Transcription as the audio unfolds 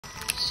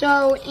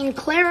So in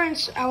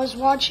Clarence, I was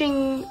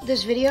watching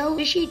this video,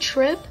 Fishy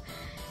Trip.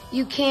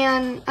 You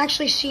can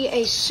actually see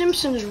a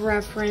Simpsons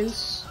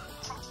reference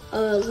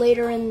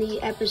later in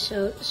the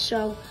episode.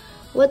 So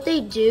what they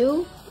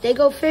do, they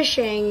go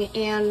fishing,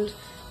 and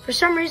for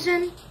some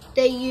reason,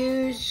 they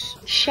use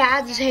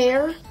Chad's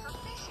hair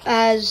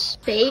as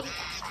bait.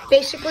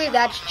 Basically,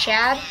 that's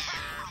Chad.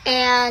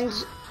 And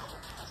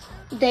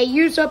they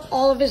use up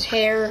all of his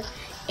hair.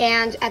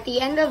 And at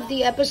the end of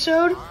the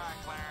episode,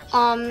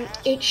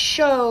 it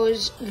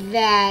shows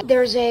that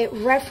there's a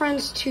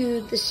reference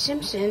to The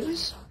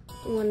Simpsons.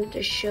 I wanted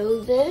to show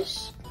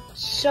this.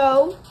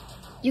 So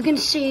you can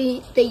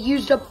see they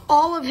used up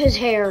all of his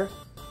hair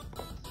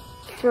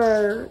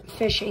for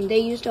fishing. They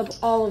used up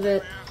all of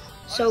it.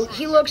 So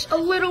he looks a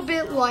little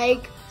bit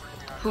like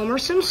Homer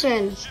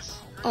Simpson.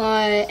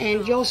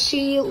 And you'll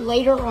see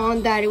later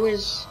on that it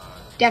was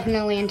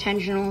definitely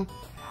intentional.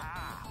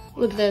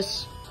 Look at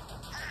this.